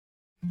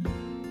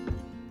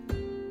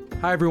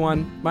Hi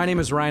everyone, my name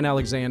is Ryan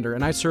Alexander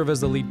and I serve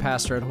as the lead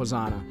pastor at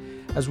Hosanna.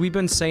 As we've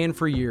been saying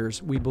for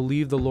years, we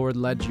believe the Lord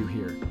led you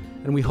here,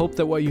 and we hope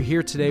that what you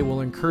hear today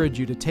will encourage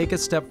you to take a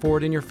step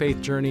forward in your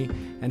faith journey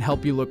and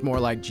help you look more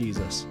like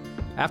Jesus.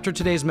 After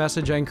today's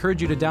message, I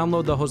encourage you to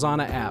download the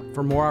Hosanna app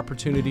for more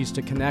opportunities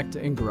to connect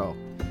and grow.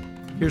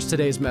 Here's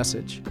today's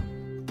message.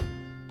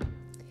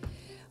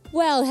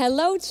 Well,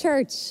 hello,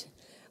 church.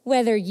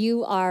 Whether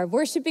you are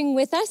worshiping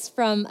with us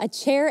from a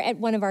chair at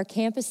one of our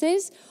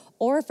campuses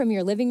or from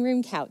your living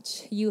room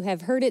couch, you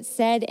have heard it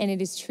said, and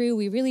it is true.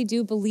 We really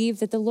do believe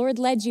that the Lord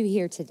led you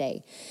here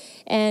today.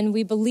 And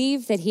we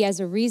believe that he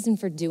has a reason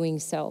for doing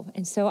so.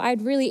 And so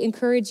I'd really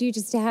encourage you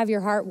just to have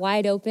your heart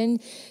wide open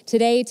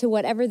today to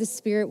whatever the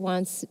Spirit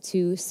wants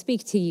to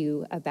speak to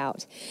you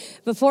about.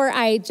 Before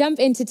I jump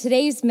into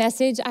today's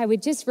message, I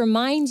would just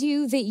remind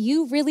you that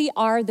you really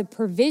are the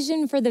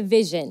provision for the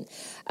vision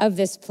of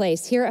this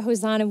place. Here at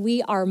Hosanna,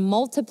 we are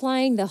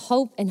multiplying the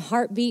hope and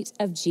heartbeat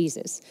of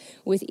Jesus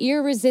with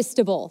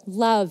irresistible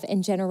love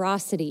and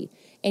generosity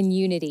and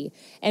unity.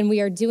 And we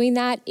are doing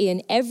that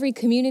in every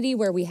community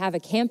where we have a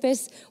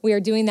campus. We are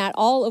doing that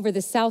all over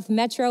the South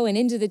Metro and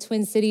into the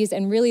Twin Cities.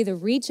 And really the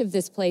reach of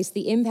this place,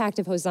 the impact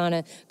of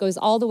Hosanna, goes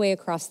all the way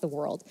across the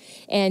world.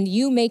 And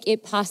you make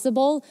it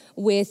possible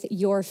with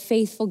your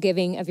faithful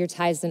giving of your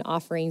tithes and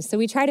offerings. So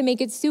we try to make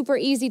it super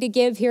easy to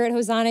give here at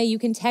Hosanna. You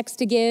can text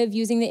to give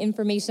using the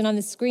information on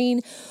the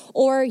screen,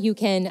 or you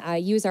can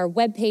use our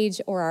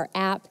webpage or our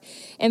app.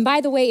 And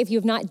by the way, if you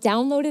have not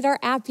downloaded our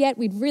app yet,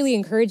 we'd really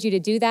encourage you to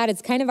do that.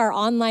 It's kind of our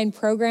online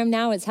program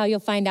now. It's how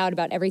you'll find out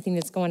about everything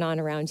that's going on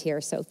around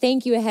here. So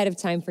thank you ahead of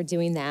time for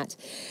doing that.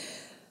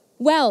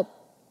 Well,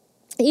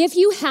 if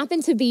you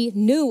happen to be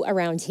new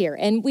around here,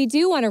 and we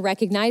do want to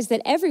recognize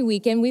that every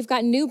weekend we've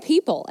got new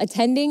people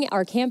attending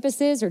our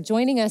campuses or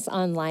joining us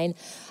online,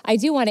 I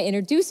do want to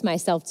introduce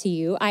myself to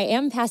you. I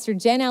am Pastor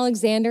Jenn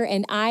Alexander,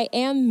 and I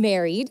am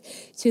married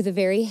to the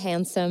very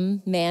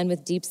handsome man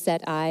with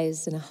deep-set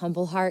eyes and a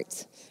humble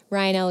heart,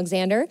 Ryan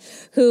Alexander,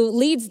 who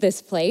leads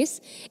this place.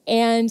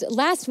 And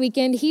last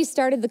weekend, he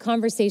started the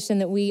conversation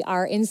that we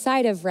are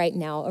inside of right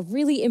now, a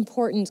really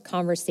important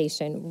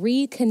conversation,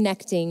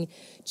 reconnecting,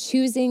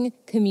 choosing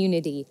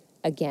community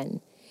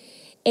again.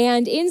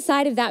 And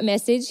inside of that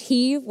message,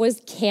 he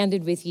was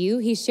candid with you.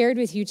 He shared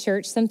with you,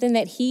 church, something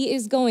that he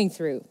is going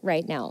through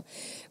right now.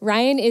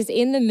 Ryan is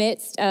in the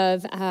midst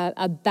of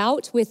a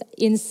bout with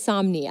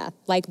insomnia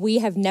like we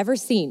have never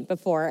seen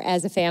before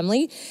as a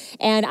family.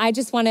 And I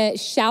just want to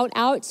shout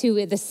out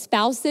to the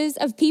spouses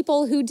of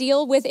people who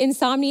deal with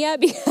insomnia,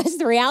 because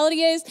the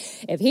reality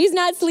is, if he's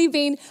not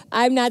sleeping,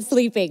 I'm not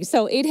sleeping.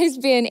 So it has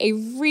been a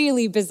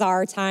really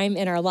bizarre time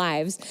in our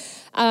lives.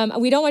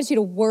 We don't want you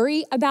to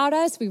worry about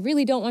us. We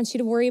really don't want you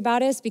to worry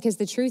about us, because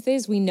the truth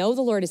is we know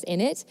the Lord is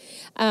in it.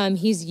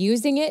 He's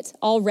using it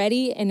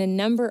already in a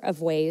number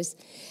of ways.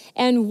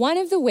 And one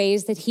of the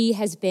ways that he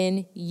has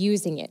been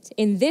using it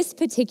in this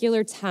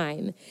particular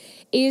time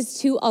is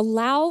to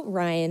allow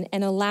Ryan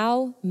and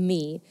allow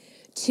me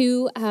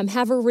to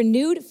have a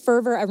renewed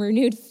fervor, a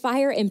renewed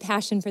fire and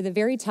passion for the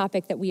very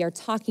topic that we are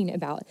talking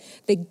about,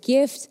 the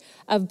gift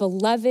of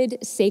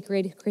beloved,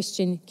 sacred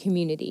Christian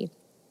community.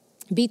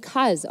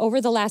 Because over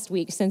the last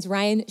week, since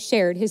Ryan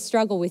shared his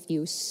struggle with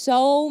you,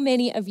 so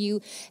many of you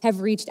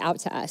have reached out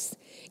to us.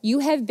 You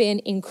have been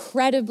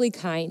incredibly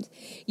kind.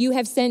 You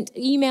have sent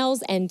emails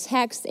and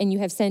texts, and you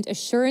have sent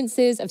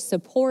assurances of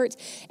support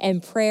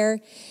and prayer.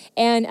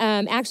 And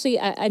actually,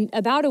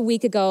 about a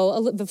week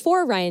ago,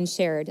 before Ryan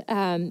shared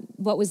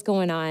what was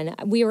going on,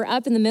 we were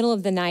up in the middle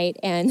of the night,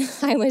 and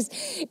I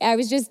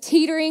was just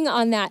teetering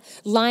on that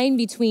line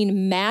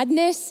between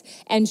madness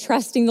and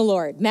trusting the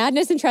Lord.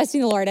 Madness and trusting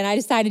the Lord. And I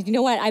decided, you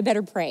know what, I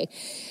better pray.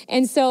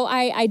 And so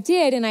I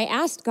did, and I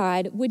asked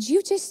God, would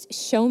you just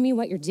show me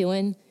what you're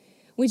doing?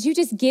 Would you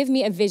just give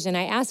me a vision?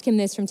 I ask him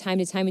this from time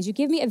to time. Would you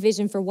give me a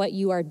vision for what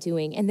you are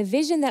doing? And the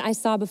vision that I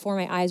saw before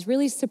my eyes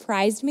really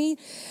surprised me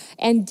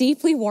and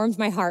deeply warmed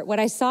my heart. What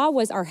I saw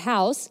was our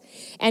house,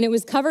 and it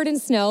was covered in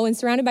snow and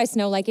surrounded by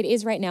snow like it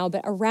is right now.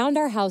 But around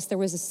our house, there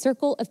was a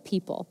circle of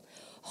people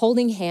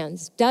holding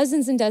hands,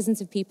 dozens and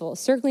dozens of people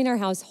circling our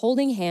house,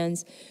 holding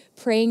hands,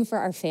 praying for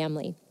our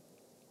family.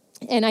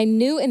 And I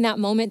knew in that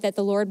moment that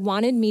the Lord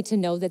wanted me to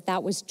know that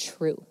that was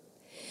true,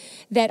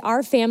 that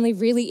our family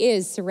really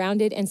is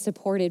surrounded and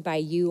supported by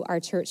you, our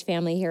church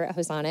family here at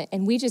Hosanna,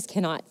 and we just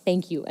cannot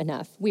thank you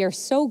enough. We are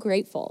so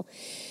grateful,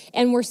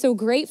 and we're so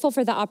grateful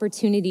for the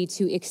opportunity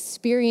to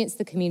experience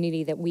the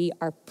community that we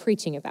are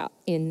preaching about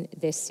in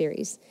this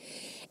series.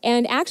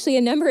 And actually,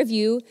 a number of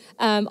you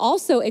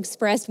also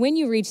expressed when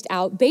you reached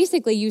out,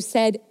 basically you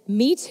said,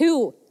 me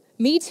too.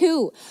 Me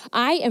too.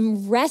 I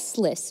am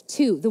restless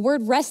too. The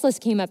word restless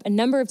came up a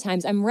number of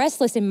times. I'm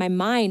restless in my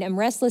mind. I'm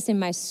restless in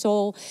my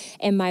soul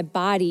and my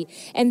body.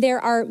 And there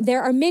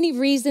are many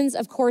reasons,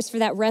 of course, for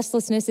that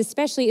restlessness,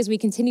 especially as we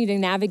continue to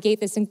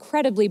navigate this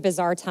incredibly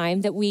bizarre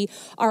time that we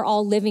are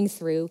all living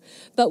through.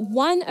 But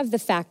one of the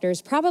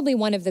factors, probably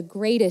one of the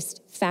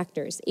greatest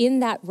factors in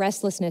that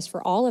restlessness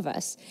for all of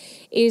us,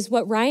 is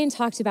what Ryan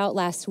talked about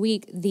last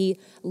week, the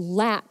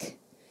lack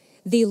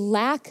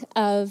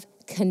of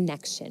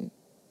connection.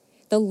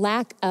 The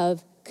lack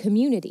of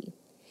community.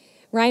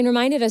 Ryan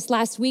reminded us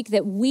last week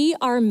that we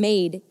are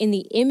made in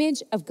the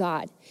image of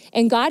God,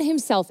 and God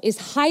himself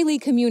is highly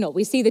communal.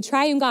 We see the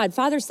triune God,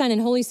 Father, Son,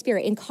 and Holy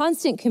Spirit in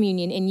constant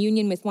communion and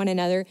union with one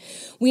another.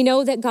 We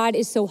know that God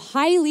is so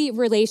highly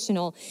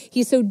relational.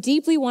 He so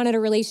deeply wanted a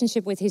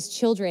relationship with his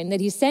children that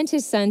he sent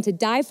his son to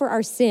die for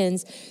our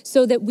sins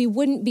so that we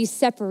wouldn't be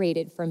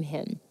separated from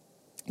him.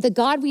 The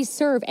God we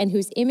serve and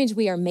whose image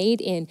we are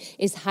made in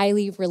is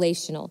highly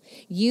relational.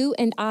 You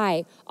and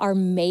I are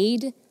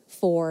made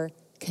for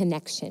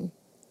connection.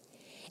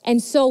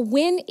 And so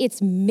when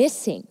it's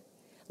missing,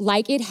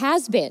 like it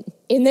has been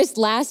in this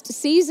last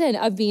season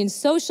of being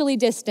socially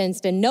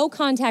distanced and no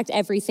contact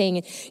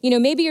everything,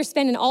 maybe you're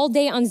spending all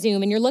day on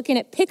Zoom and you're looking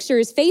at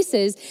pictures,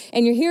 faces,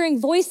 and you're hearing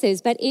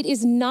voices, but it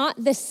is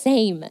not the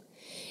same.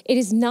 It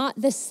is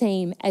not the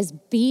same as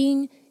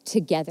being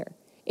together.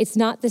 It's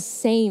not the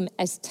same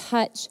as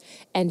touch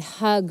and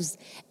hugs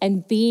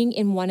and being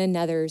in one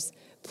another's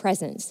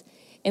presence.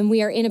 And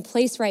we are in a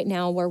place right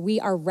now where we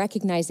are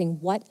recognizing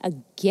what a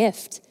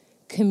gift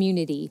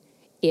community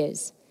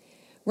is.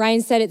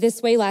 Ryan said it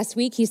this way last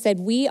week. He said,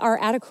 we are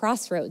at a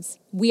crossroads.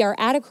 We are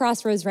at a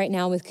crossroads right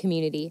now with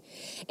community.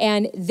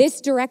 And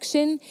this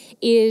direction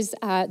is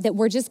that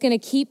we're just going to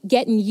keep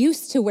getting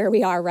used to where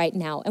we are right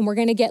now. And we're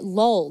going to get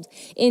lulled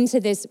into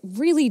this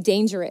really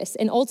dangerous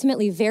and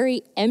ultimately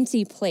very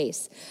empty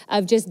place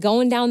of just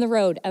going down the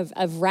road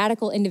of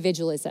radical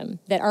individualism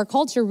that our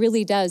culture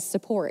really does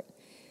support.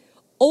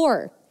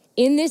 Or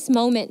in this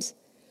moment,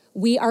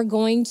 we are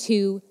going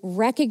to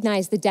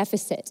recognize the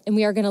deficit and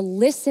we are going to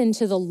listen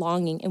to the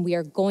longing and we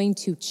are going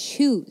to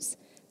choose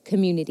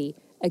community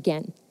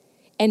again.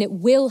 And it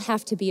will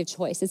have to be a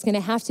choice. It's going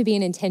to have to be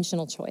an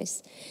intentional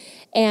choice.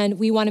 And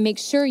we want to make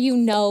sure you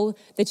know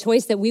the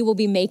choice that we will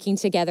be making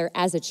together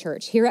as a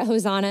church. Here at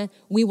Hosanna,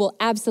 we will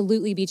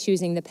absolutely be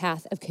choosing the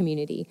path of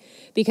community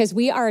because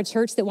we are a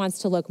church that wants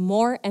to look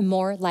more and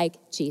more like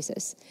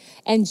Jesus.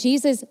 And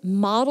Jesus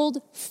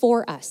modeled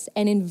for us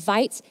and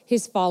invites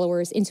his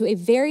followers into a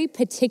very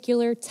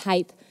particular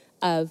type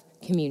of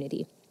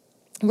community.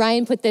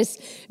 Ryan put this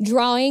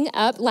drawing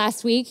up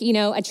last week.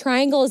 A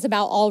triangle is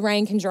about all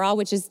Ryan can draw,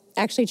 which is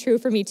actually true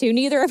for me too.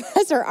 Neither of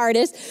us are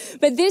artists,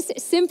 but this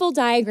simple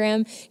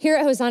diagram here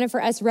at Hosanna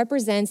for us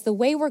represents the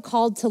way we're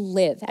called to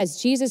live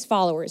as Jesus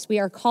followers. We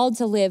are called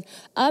to live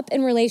up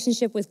in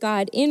relationship with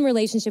God, in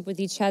relationship with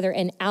each other,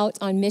 and out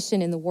on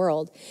mission in the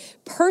world,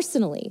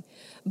 personally.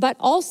 But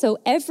also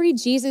every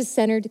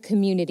Jesus-centered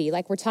community,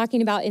 like we're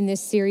talking about in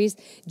this series,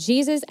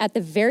 Jesus at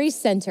the very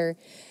center.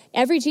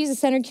 Every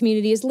Jesus-centered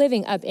community is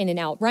living up, in, and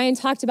out. Ryan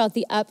talked about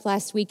the up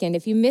last weekend.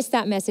 If you missed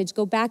that message,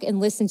 go back and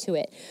listen to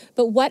it.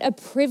 But what a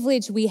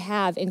privilege we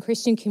have in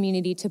Christian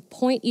community to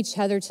point each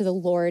other to the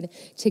Lord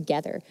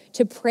together,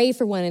 to pray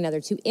for one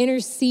another, to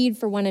intercede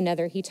for one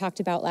another. He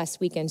talked about last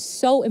weekend.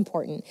 So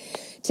important.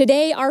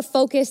 Today, our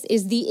focus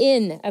is the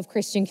in of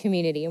Christian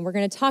community, and we're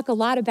going to talk a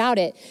lot about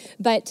it.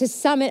 But to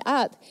sum it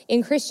up,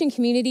 in Christian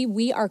community,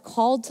 we are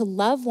called to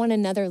love one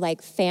another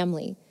like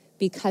family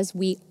because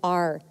we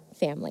are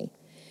family.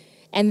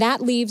 And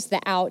that leaves the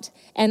out.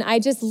 And I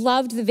just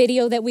loved the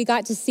video that we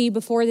got to see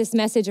before this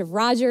message of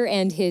Roger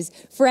and his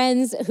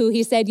friends who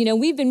he said,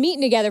 we've been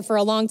meeting together for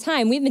a long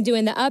time. We've been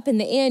doing the up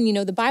and the in,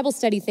 the Bible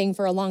study thing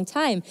for a long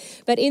time.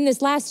 But in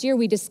this last year,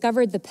 we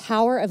discovered the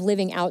power of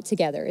living out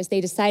together as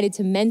they decided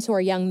to mentor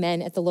young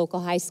men at the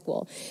local high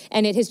school.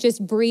 And it has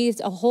just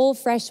breathed a whole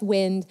fresh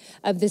wind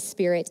of the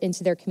Spirit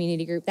into their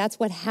community group. That's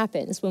what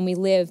happens when we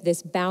live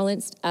this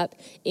balanced up,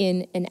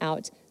 in, and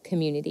out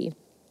community.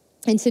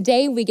 And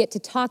today we get to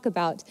talk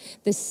about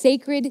the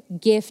sacred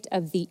gift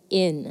of the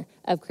in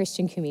of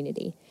Christian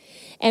community.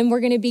 And we're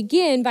going to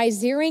begin by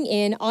zeroing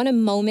in on a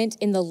moment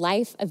in the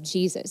life of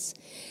Jesus.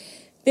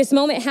 This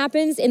moment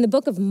happens in the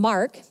book of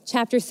Mark,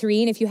 chapter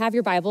 3. And if you have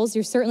your Bibles,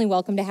 you're certainly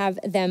welcome to have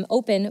them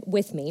open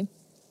with me.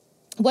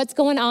 What's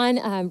going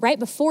on right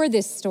before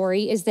this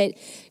story is that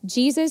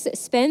Jesus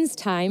spends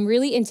time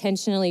really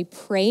intentionally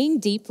praying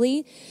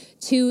deeply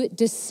to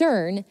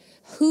discern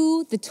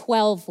who the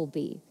 12 will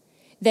be,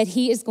 that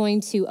he is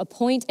going to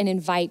appoint and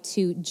invite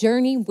to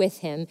journey with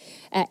him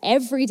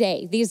every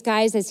day. These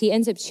guys, as he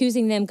ends up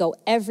choosing them, go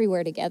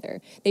everywhere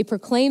together. They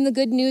proclaim the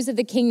good news of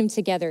the kingdom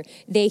together.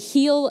 They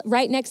heal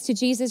right next to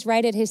Jesus,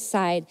 right at his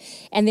side,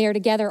 and they are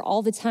together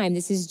all the time.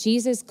 This is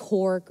Jesus'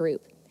 core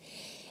group.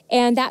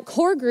 And that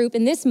core group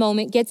in this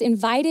moment gets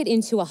invited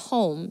into a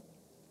home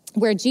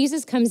where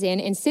Jesus comes in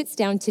and sits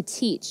down to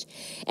teach.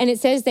 And it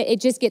says that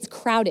it just gets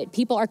crowded.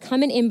 People are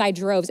coming in by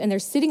droves and they're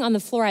sitting on the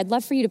floor. I'd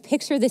love for you to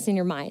picture this in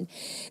your mind.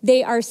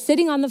 They are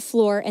sitting on the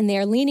floor and they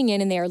are leaning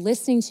in and they are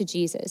listening to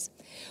Jesus.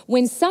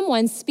 When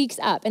someone speaks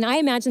up, and I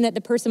imagine that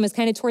the person was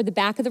kind of toward the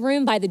back of the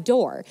room by the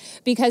door,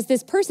 because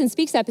this person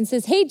speaks up and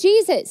says, "Hey,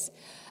 Jesus,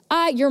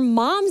 your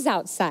mom's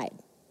outside.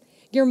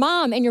 Your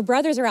mom and your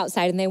brothers are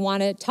outside and they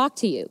want to talk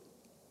to you."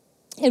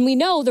 And we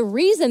know the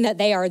reason that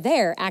they are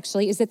there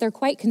actually is that they're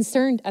quite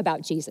concerned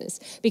about Jesus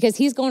because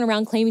he's going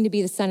around claiming to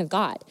be the Son of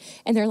God.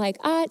 And they're like,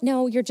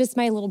 no, you're just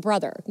my little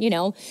brother,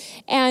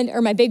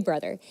 or my big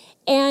brother.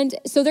 And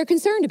so they're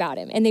concerned about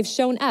him and they've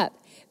shown up.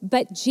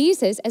 But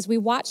Jesus, as we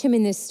watch him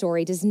in this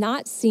story, does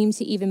not seem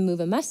to even move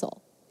a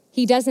muscle.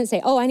 He doesn't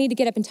say, I need to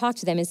get up and talk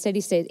to them. Instead,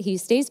 he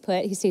stays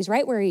put. He stays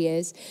right where he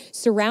is,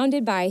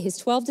 surrounded by his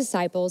 12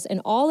 disciples and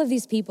all of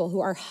these people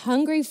who are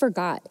hungry for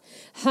God.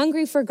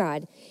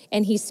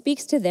 And he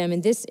speaks to them,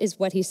 and this is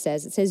what he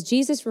says. It says,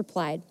 Jesus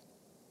replied,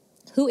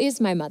 "Who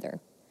is my mother?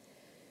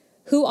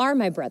 Who are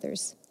my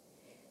brothers?"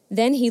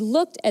 Then he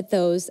looked at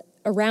those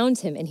around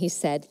him, and he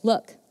said,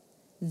 "Look,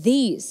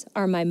 these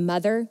are my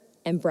mother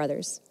and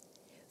brothers.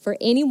 For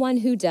anyone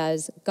who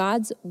does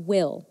God's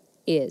will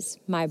is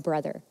my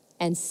brother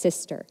and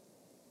sister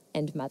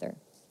and mother."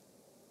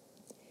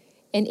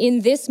 And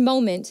in this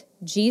moment,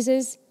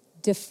 Jesus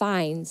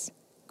defines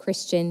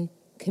Christian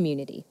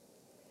community.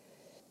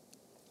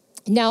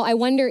 Now, I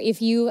wonder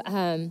if you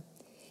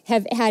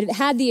have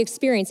had the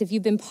experience, if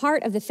you've been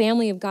part of the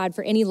family of God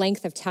for any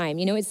length of time.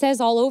 It says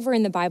all over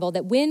in the Bible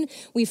that when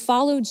we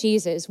follow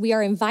Jesus, we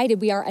are invited,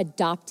 we are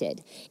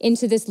adopted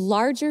into this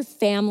larger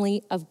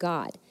family of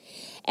God.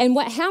 And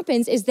what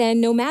happens is then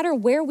no matter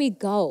where we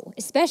go,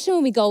 especially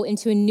when we go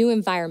into a new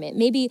environment,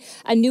 maybe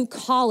a new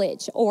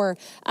college or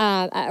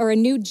a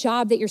new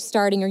job that you're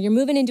starting, or you're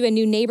moving into a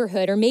new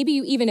neighborhood, or maybe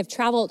you even have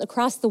traveled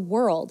across the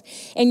world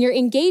and you're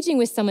engaging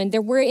with someone,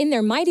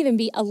 there might even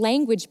be a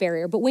language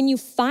barrier. But when you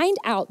find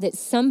out that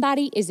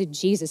somebody is a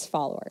Jesus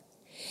follower,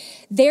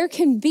 there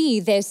can be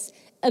this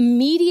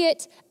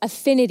immediate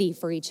affinity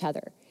for each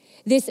other.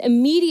 This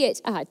immediate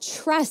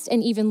trust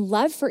and even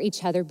love for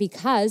each other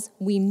because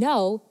we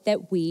know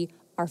that we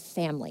are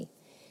family.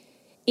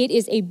 It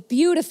is a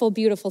beautiful,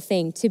 beautiful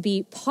thing to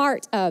be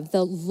part of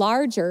the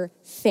larger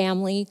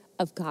family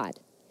of God,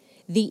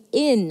 the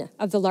inn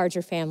of the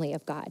larger family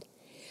of God.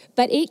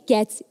 But it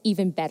gets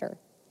even better.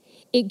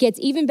 It gets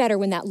even better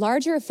when that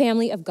larger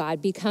family of God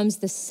becomes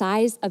the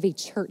size of a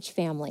church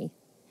family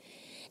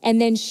and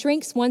then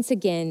shrinks once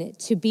again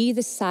to be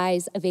the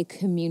size of a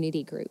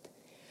community group.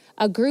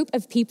 A group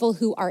of people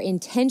who are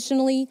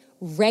intentionally,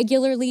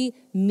 regularly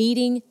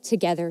meeting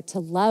together to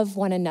love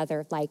one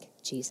another like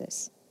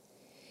Jesus.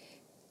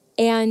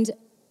 And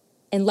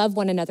love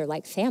one another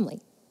like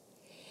family.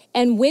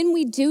 And when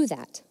we do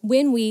that,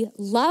 when we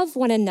love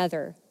one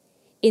another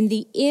in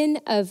the inn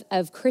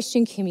of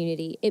Christian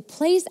community, it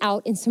plays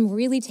out in some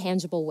really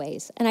tangible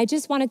ways. And I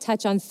just want to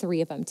touch on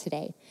 3 of them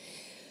today.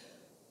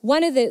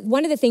 One of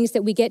the things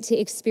that we get to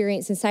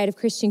experience inside of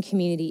Christian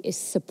community is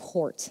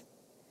support.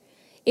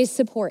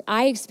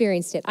 I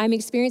experienced it. I'm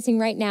experiencing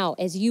right now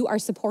as you are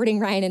supporting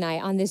Ryan and I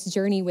on this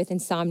journey with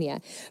insomnia.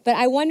 But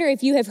I wonder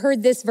if you have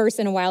heard this verse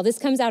in a while. This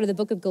comes out of the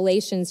book of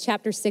Galatians,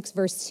 chapter 6,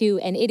 verse 2.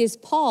 And it is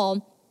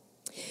Paul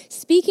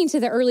speaking to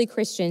the early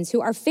Christians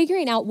who are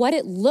figuring out what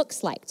it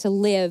looks like to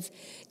live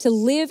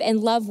and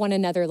love one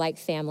another like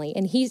family.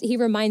 And he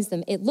reminds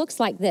them, it looks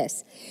like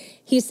this.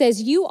 He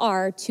says, you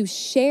are to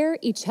share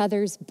each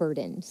other's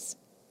burdens.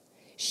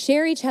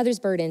 Share each other's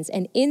burdens,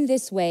 and in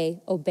this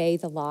way, obey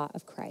the law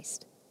of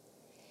Christ.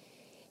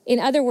 In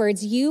other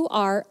words, you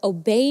are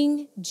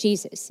obeying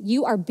Jesus.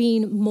 You are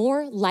being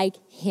more like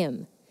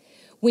him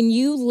when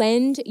you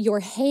lend your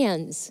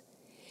hands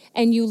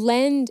and you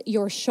lend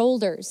your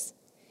shoulders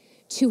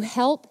to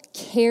help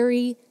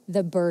carry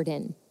the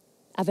burden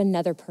of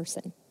another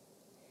person.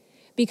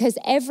 Because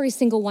every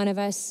single one of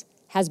us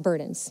has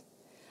burdens.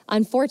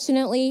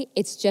 Unfortunately,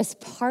 it's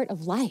just part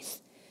of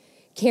life,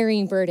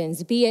 carrying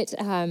burdens, be it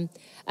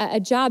a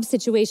job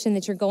situation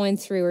that you're going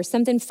through, or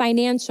something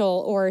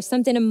financial, or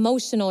something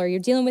emotional, or you're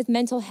dealing with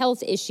mental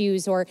health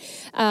issues, or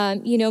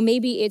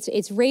maybe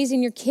it's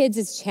raising your kids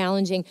is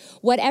challenging.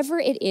 Whatever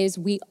it is,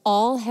 we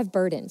all have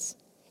burdens.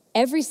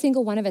 Every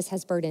single one of us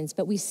has burdens,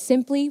 but we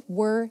simply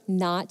were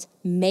not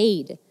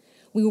made.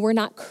 We were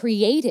not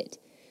created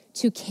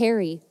to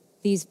carry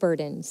these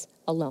burdens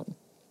alone.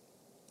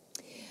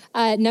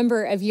 A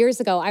number of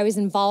years ago, I was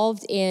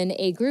involved in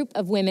a group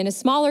of women, a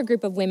smaller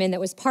group of women that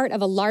was part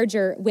of a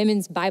larger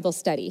women's Bible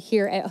study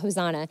here at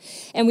Hosanna.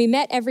 And we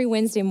met every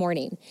Wednesday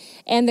morning.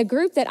 And the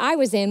group that I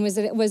was in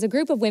was a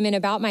group of women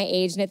about my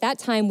age. And at that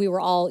time, we were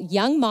all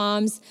young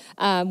moms.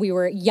 We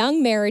were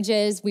young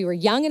marriages. We were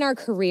young in our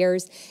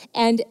careers.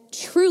 And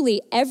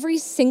truly, every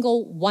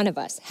single one of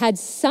us had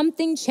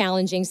something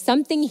challenging,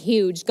 something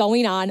huge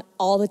going on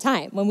all the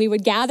time when we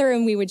would gather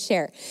and we would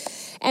share.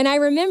 And I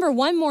remember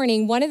one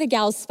morning, one of the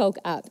gals spoke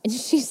up and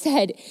she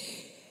said,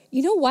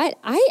 you know what?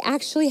 I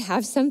actually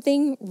have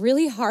something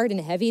really hard and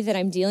heavy that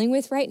I'm dealing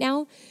with right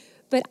now,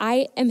 but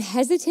I am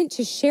hesitant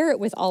to share it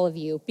with all of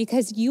you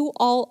because you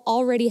all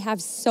already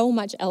have so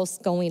much else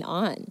going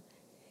on.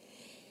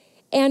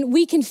 And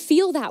we can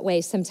feel that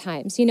way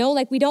sometimes,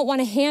 like we don't want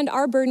to hand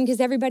our burden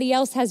because everybody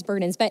else has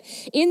burdens. But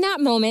in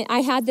that moment, I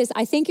had this,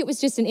 I think it was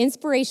just an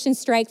inspiration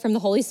strike from the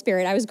Holy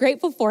Spirit. I was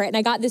grateful for it. And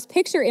I got this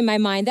picture in my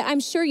mind that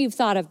I'm sure you've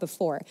thought of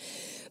before.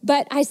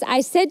 But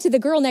I said to the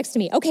girl next to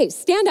me, okay,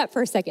 stand up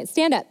for a second,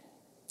 stand up.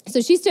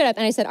 So she stood up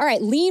and I said, all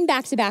right, lean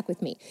back to back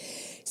with me.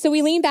 So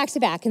we leaned back to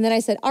back. And then I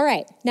said, all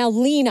right, now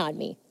lean on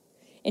me.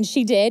 And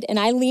she did, and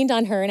I leaned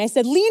on her, and I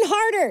said, lean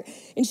harder.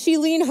 And she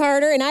leaned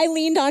harder, and I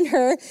leaned on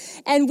her.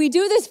 And we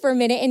do this for a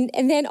minute,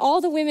 and then all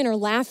the women are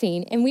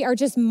laughing, and we are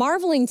just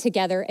marveling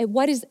together at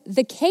what is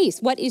the case,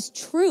 what is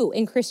true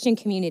in Christian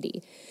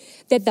community,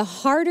 that the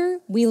harder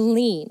we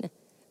lean,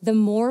 the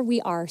more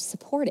we are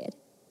supported.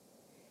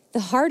 The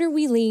harder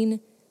we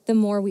lean, the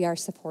more we are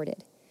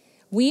supported.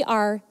 We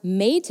are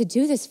made to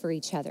do this for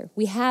each other.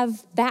 We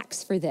have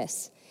backs for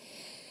this.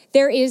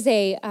 There is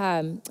a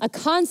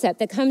concept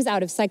that comes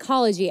out of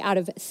psychology, out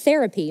of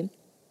therapy,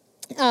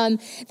 that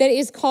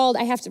is called,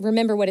 I have to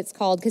remember what it's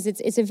called because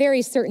it's a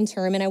very certain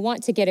term and I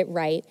want to get it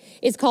right.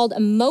 It's called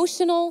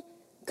emotional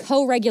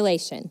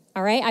co-regulation,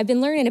 all right? I've been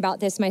learning about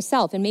this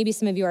myself and maybe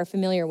some of you are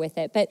familiar with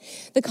it, but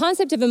the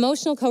concept of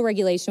emotional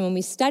co-regulation when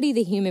we study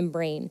the human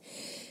brain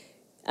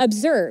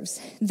observes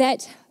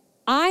that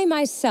I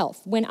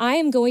myself, when I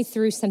am going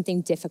through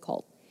something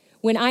difficult,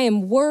 when I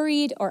am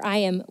worried or I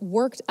am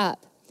worked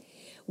up,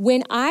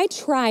 when I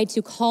try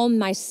to calm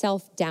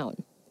myself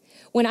down,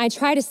 when I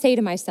try to say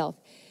to myself,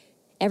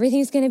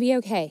 everything's going to be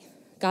okay,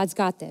 God's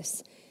got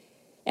this.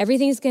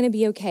 Everything's going to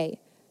be okay,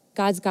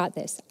 God's got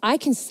this. I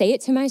can say it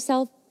to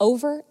myself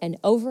over and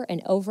over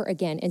and over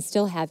again and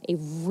still have a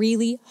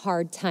really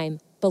hard time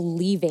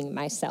believing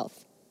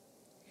myself.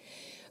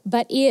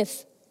 But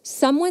if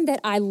someone that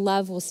I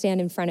love will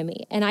stand in front of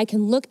me and I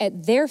can look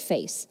at their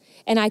face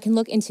and I can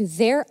look into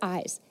their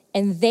eyes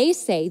and they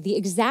say the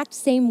exact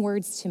same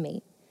words to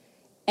me,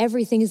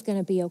 everything is going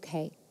to be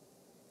okay.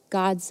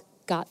 God's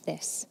got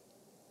this.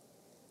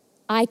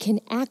 I can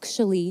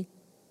actually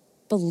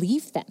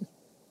believe them.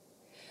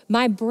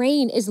 My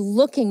brain is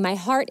looking, my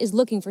heart is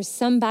looking for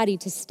somebody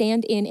to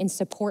stand in and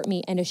support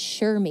me and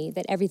assure me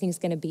that everything's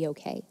going to be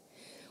okay.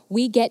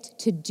 We get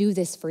to do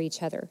this for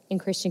each other in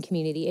Christian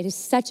community. It is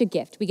such a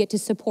gift. We get to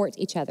support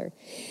each other.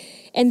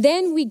 And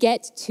then we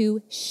get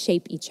to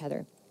shape each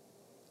other.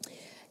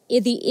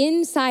 In the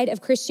inside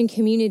of Christian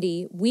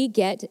community, we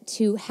get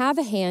to have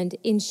a hand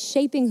in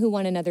shaping who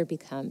one another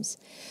becomes.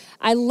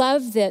 I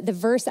love the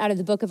verse out of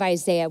the book of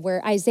Isaiah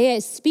where Isaiah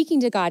is speaking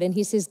to God and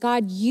he says,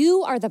 God,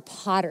 you are the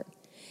potter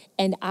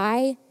and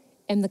I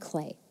am the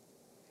clay.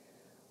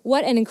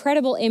 What an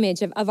incredible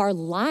image of our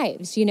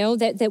lives,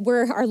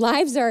 our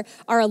lives are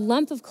a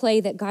lump of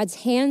clay that God's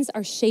hands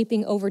are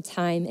shaping over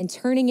time and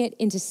turning it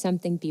into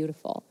something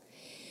beautiful.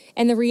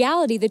 And the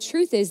reality, the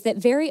truth is that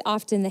very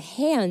often the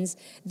hands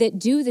that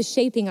do the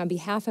shaping on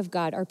behalf of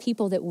God are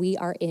people that we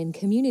are in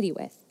community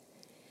with.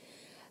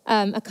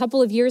 A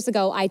couple of years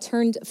ago, I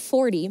turned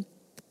 40.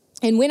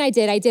 And when I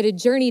did a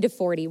journey to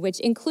 40, which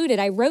included,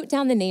 I wrote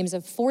down the names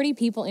of 40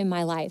 people in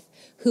my life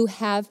who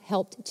have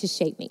helped to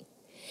shape me.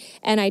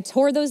 And I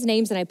tore those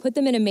names and I put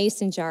them in a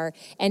mason jar.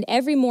 And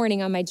every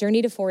morning on my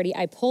journey to 40,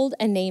 I pulled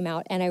a name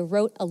out and I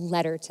wrote a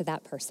letter to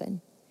that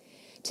person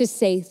to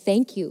say,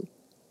 thank you.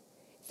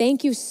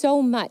 Thank you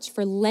so much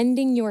for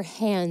lending your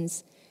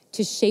hands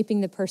to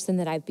shaping the person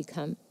that I've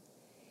become.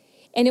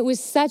 And it was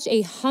such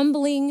a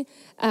humbling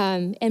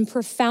and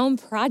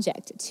profound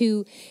project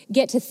to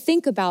get to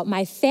think about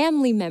my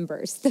family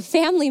members, the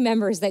family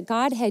members that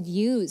God had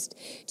used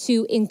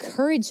to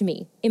encourage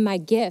me in my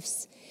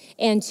gifts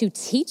and to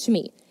teach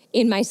me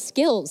in my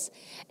skills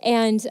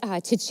and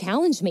to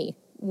challenge me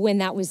when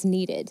that was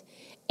needed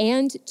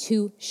and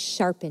to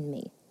sharpen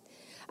me.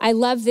 I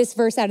love this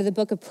verse out of the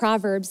book of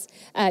Proverbs,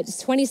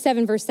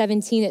 27 verse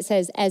 17. It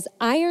says, as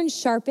iron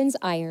sharpens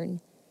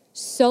iron,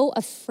 so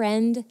a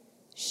friend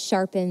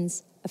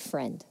sharpens a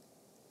friend.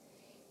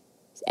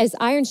 As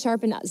iron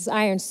sharpens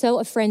iron, so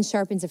a friend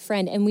sharpens a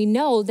friend. And we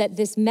know that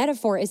this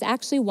metaphor is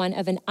actually one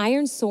of an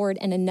iron sword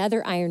and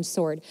another iron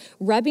sword,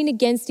 rubbing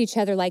against each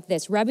other like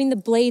this, rubbing the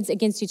blades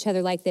against each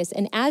other like this.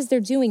 And as they're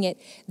doing it,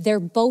 they're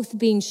both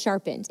being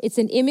sharpened. It's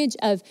an image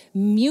of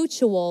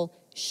mutual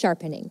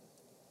sharpening.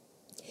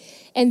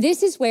 And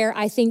this is where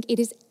I think it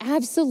is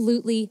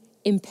absolutely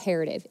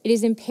imperative. It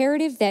is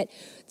imperative that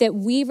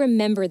we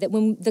remember that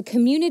when the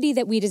community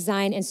that we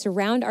design and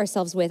surround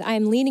ourselves with, I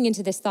am leaning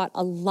into this thought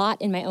a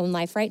lot in my own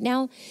life right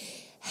now,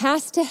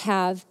 has to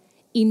have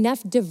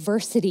enough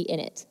diversity in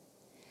it.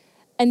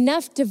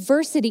 Enough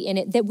diversity in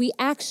it that we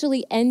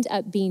actually end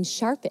up being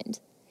sharpened.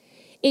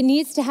 It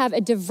needs to have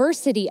a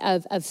diversity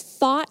of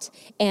thought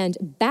and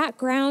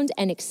background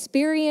and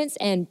experience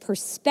and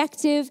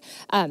perspective,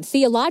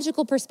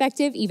 theological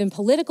perspective, even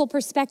political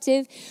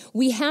perspective.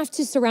 We have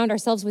to surround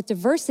ourselves with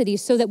diversity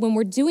so that when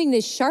we're doing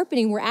this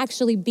sharpening, we're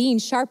actually being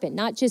sharpened,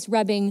 not just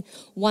rubbing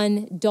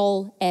one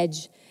dull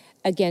edge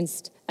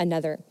against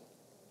another.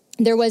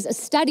 There was a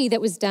study that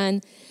was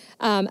done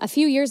a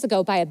few years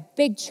ago by a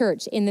big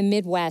church in the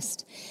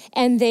Midwest,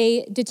 and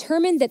they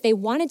determined that they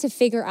wanted to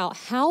figure out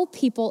how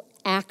people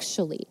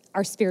actually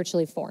are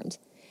spiritually formed.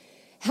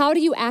 How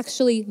do you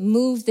actually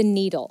move the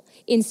needle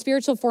in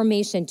spiritual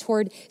formation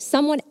toward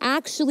someone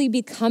actually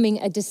becoming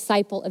a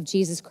disciple of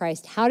Jesus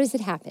Christ? How does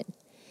it happen?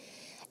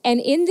 And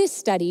in this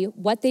study,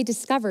 what they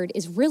discovered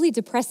is really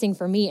depressing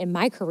for me in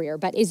my career,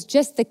 but is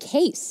just the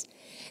case.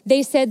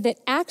 They said that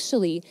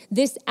actually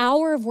this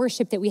hour of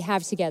worship that we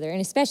have together, and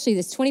especially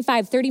this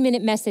 25,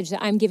 30-minute message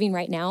that I'm giving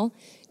right now,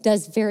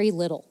 does very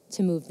little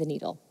to move the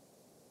needle.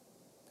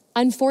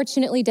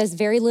 Unfortunately, does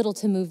very little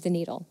to move the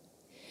needle.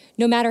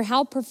 No matter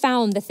how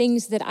profound the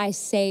things that I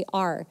say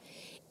are,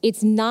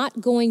 it's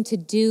not going to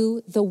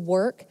do the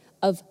work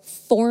of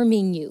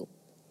forming you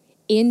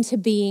into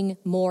being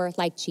more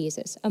like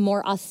Jesus, a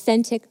more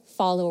authentic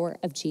follower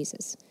of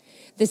Jesus.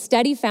 The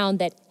study found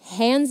that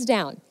hands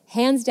down,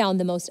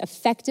 the most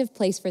effective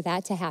place for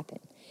that to happen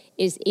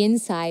is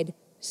inside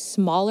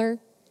smaller,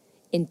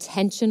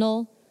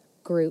 intentional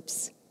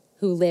groups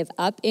who live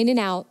up in and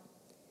out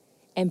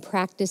and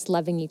practice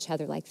loving each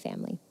other like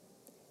family.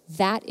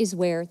 That is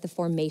where the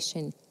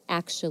formation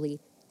actually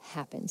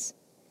happens.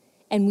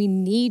 And we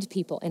need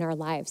people in our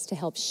lives to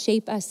help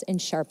shape us and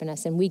sharpen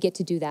us, and we get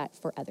to do that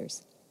for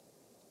others.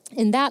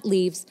 And that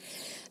leaves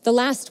the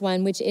last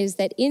one, which is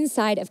that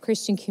inside of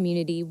Christian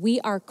community, we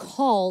are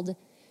called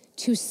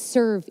to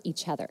serve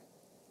each other.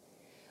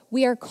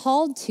 We are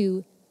called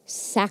to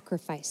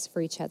sacrifice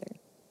for each other.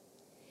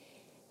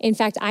 In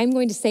fact, I'm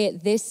going to say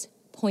it this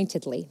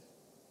pointedly.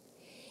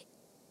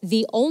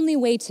 The only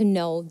way to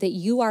know that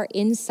you are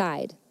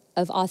inside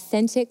of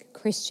authentic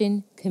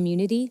Christian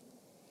community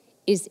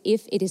is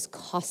if it is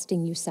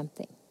costing you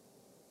something.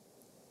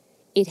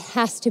 It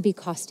has to be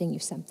costing you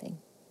something.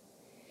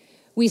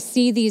 We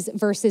see these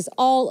verses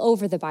all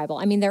over the Bible.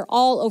 I mean, they're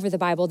all over the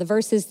Bible, the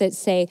verses that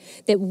say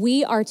that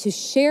we are to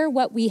share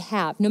what we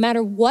have, no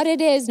matter what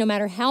it is, no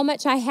matter how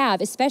much I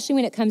have, especially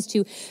when it comes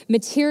to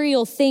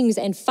material things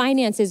and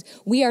finances,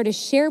 we are to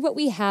share what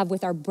we have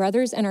with our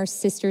brothers and our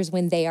sisters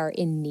when they are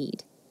in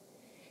need.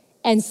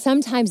 And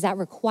sometimes that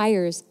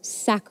requires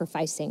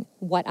sacrificing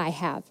what I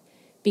have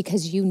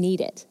because you need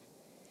it.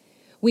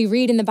 We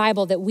read in the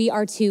Bible that we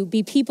are to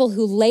be people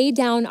who lay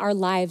down our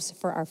lives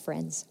for our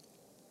friends.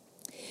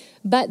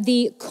 But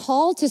the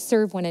call to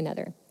serve one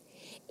another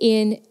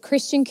in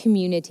Christian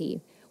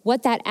community,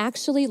 what that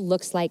actually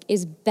looks like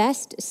is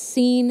best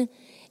seen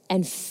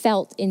and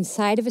felt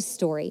inside of a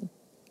story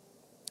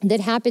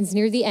that happens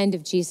near the end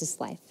of Jesus'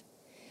 life.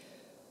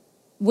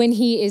 When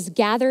he is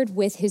gathered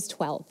with his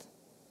 12,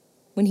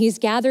 when he's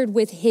gathered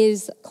with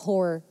his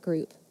core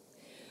group.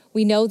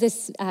 We know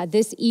this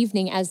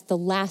evening as the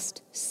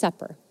Last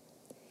Supper.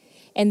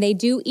 And they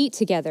do eat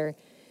together.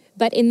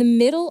 But in the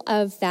middle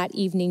of that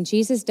evening,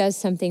 Jesus does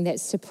something that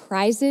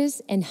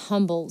surprises and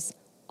humbles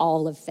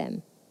all of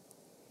them.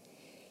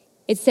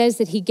 It says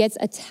that he gets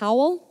a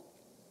towel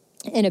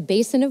and a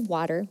basin of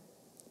water,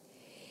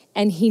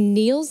 and he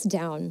kneels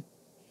down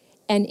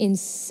and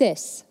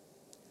insists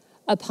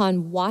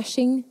upon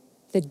washing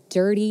the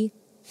dirty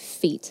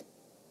feet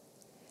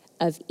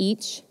of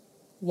each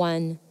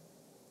one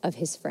of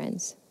his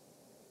friends.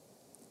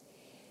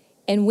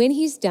 And when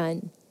he's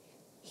done,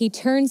 he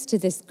turns to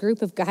this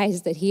group of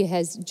guys that he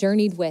has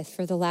journeyed with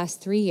for the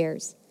last 3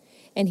 years,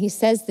 and he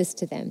says this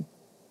to them.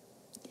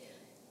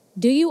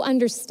 Do you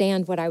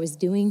understand what I was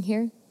doing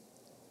here?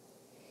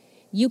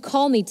 You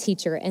call me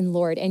teacher and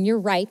Lord, and you're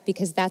right,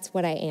 because that's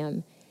what I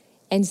am.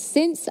 And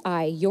since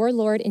I, your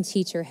Lord and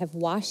teacher, have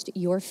washed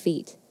your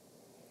feet,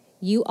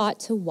 you ought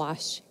to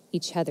wash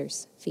each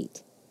other's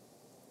feet.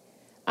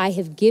 I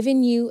have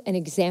given you an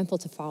example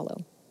to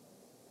follow.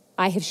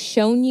 I have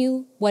shown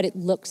you what it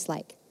looks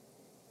like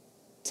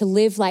to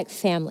live like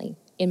family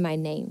in my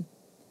name.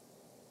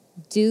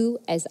 Do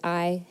as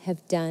I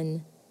have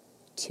done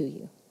to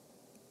you.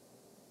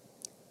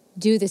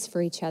 Do this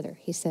for each other,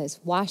 he says.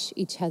 Wash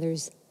each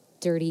other's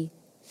dirty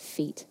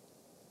feet.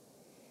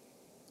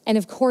 And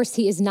of course,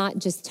 he is not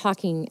just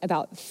talking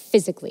about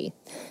physically.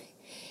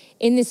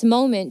 In this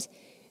moment,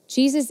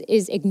 Jesus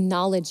is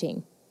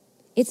acknowledging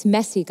it's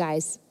messy,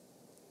 guys.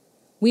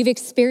 We've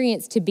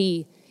experienced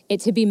it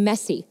to be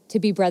messy to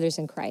be brothers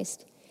in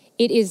Christ.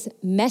 It is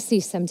messy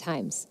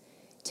sometimes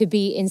to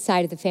be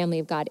inside of the family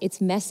of God.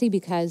 It's messy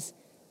because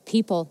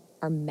people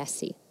are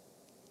messy.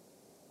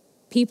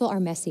 People are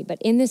messy.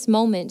 But in this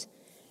moment,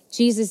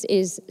 Jesus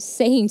is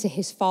saying to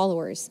his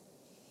followers,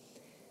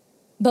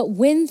 but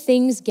when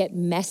things get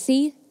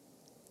messy,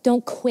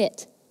 don't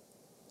quit.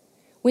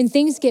 When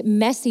things get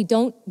messy,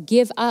 don't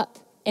give up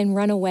and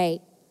run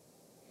away.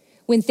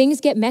 When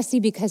things get messy,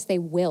 because they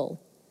will,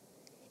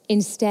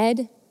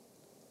 instead,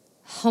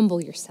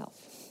 humble yourself.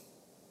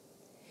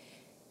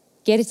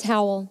 Get a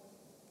towel,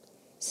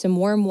 some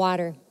warm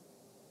water,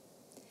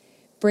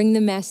 bring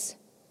the mess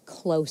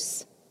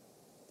close,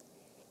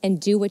 and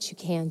do what you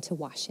can to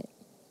wash it.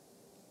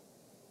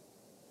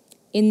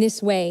 In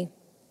this way,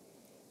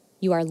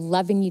 you are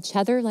loving each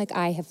other like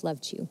I have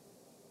loved you.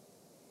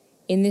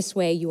 In this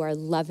way, you are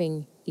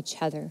loving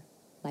each other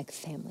like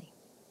family.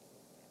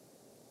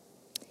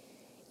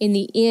 In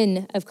the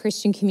inn of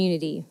Christian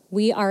community,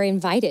 we are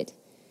invited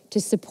to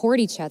support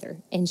each other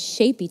and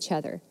shape each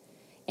other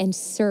and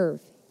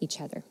serve each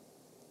other.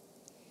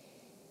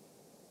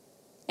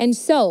 And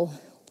so,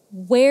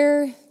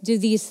 where do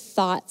these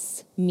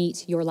thoughts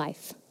meet your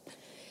life?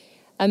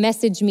 A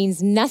message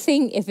means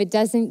nothing if it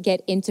doesn't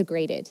get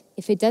integrated,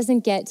 if it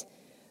doesn't get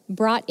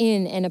brought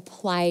in and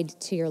applied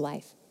to your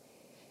life.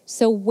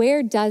 So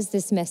where does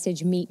this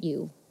message meet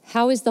you?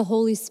 How is the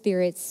Holy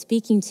Spirit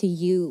speaking to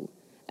you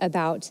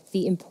about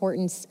the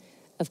importance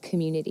of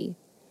community?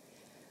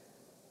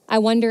 I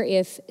wonder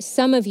if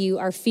some of you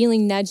are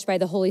feeling nudged by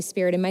the Holy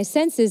Spirit. And my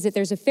sense is that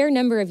there's a fair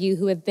number of you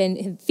who have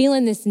been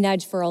feeling this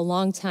nudge for a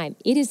long time.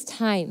 It is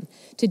time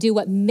to do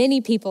what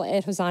many people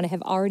at Hosanna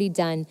have already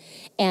done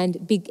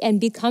and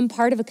become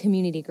part of a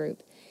community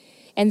group.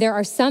 And there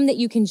are some that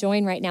you can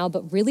join right now,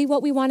 but really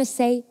what we want to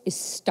say is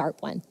start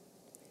one.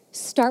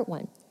 Start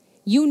one.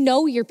 You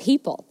know your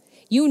people.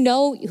 You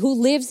know who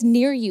lives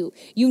near you.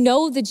 You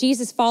know the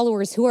Jesus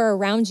followers who are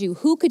around you.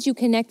 Who could you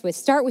connect with?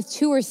 Start with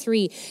 2 or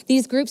 3.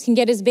 These groups can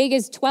get as big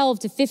as 12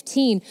 to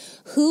 15.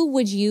 Who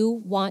would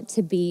you want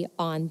to be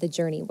on the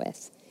journey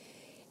with?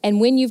 And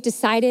when you've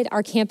decided,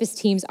 our campus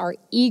teams are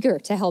eager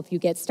to help you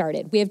get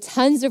started. We have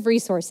tons of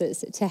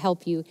resources to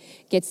help you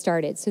get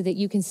started so that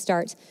you can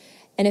start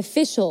an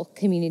official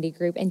community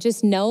group. And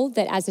just know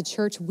that as a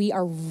church, we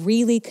are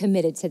really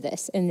committed to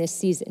this in this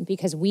season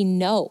because we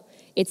know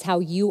it's how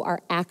you are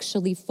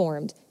actually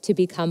formed to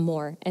become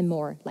more and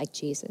more like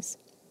Jesus.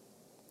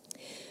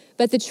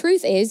 But the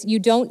truth is, you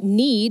don't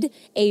need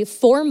a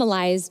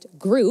formalized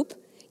group.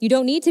 You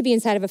don't need to be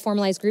inside of a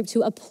formalized group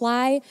to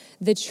apply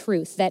the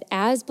truth that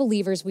as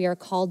believers, we are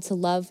called to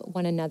love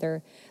one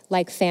another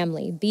like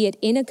family, be it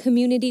in a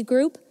community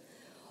group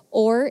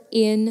or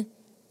in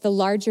the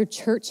larger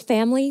church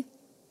family.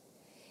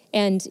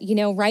 And,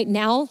 right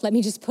now, let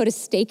me just put a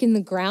stake in the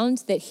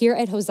ground that here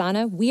at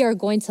Hosanna, we are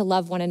going to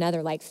love one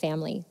another like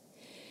family.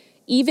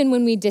 Even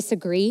when we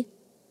disagree,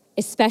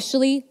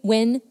 especially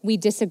when we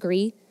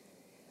disagree,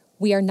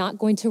 we are not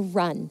going to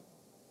run.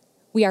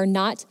 We are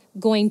not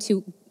going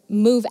to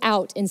move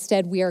out.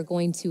 Instead, we are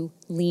going to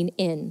lean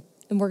in.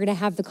 And we're going to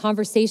have the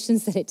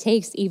conversations that it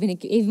takes,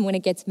 even when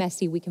it gets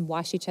messy. We can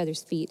wash each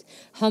other's feet,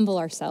 humble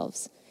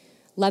ourselves,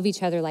 love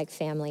each other like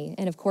family.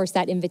 And of course,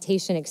 that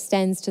invitation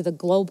extends to the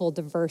global,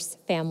 diverse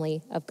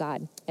family of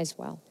God as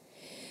well.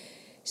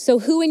 So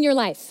who in your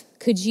life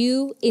could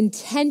you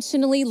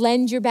intentionally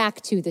lend your back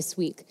to this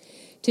week?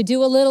 To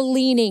do a little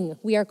leaning.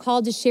 We are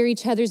called to share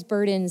each other's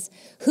burdens.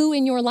 Who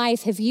in your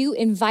life have you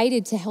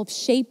invited to help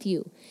shape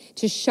you,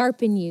 to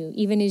sharpen you,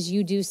 even as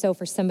you do so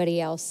for somebody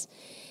else?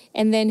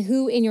 And then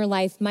who in your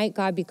life might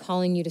God be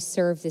calling you to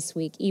serve this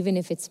week, even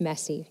if it's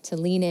messy, to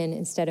lean in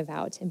instead of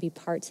out and be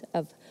part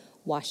of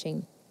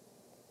washing?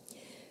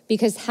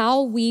 Because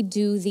how we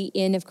do the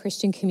inn of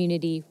Christian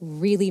community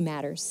really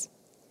matters.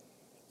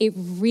 It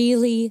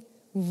really,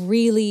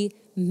 really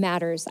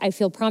matters. I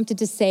feel prompted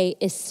to say,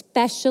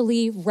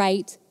 especially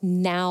right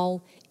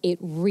now, it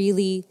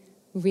really,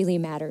 really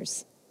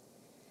matters.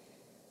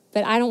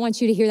 But I don't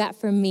want you to hear that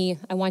from me.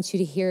 I want you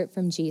to hear it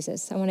from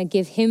Jesus. I want to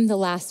give him the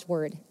last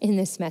word in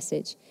this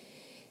message.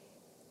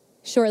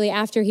 Shortly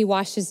after he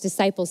washed his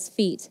disciples'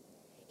 feet,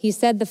 he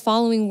said the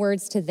following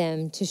words to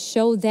them, to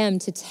show them,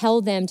 to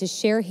tell them, to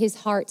share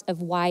his heart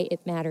of why it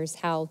matters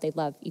how they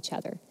love each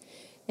other.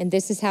 And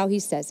this is how he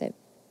says it.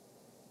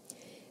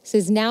 He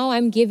says, now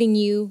I'm giving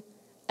you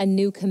a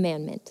new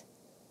commandment.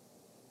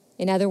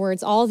 In other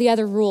words, all the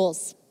other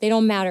rules, they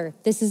don't matter.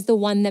 This is the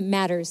one that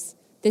matters.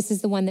 This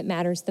is the one that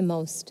matters the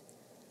most.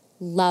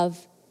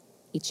 Love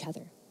each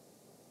other.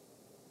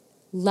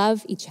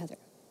 Love each other.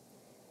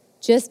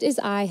 Just as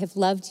I have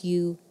loved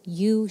you,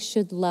 you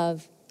should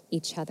love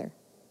each other.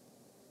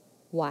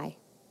 Why?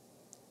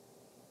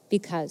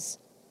 Because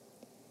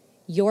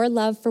your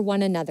love for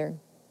one another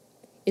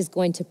is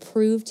going to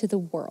prove to the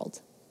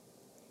world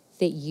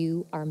that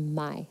you are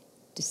my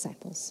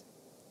disciples.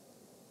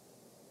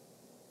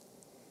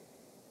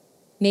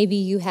 Maybe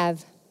you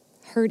have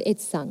heard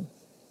it sung.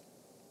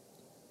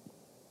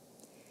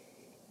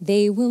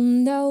 They will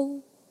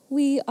know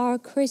we are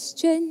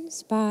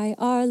Christians by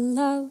our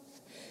love,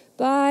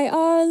 by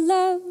our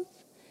love.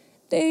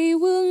 They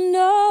will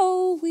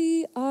know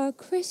we are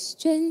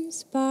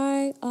Christians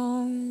by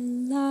our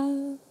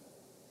love.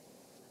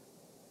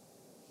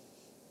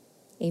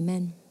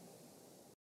 Amen.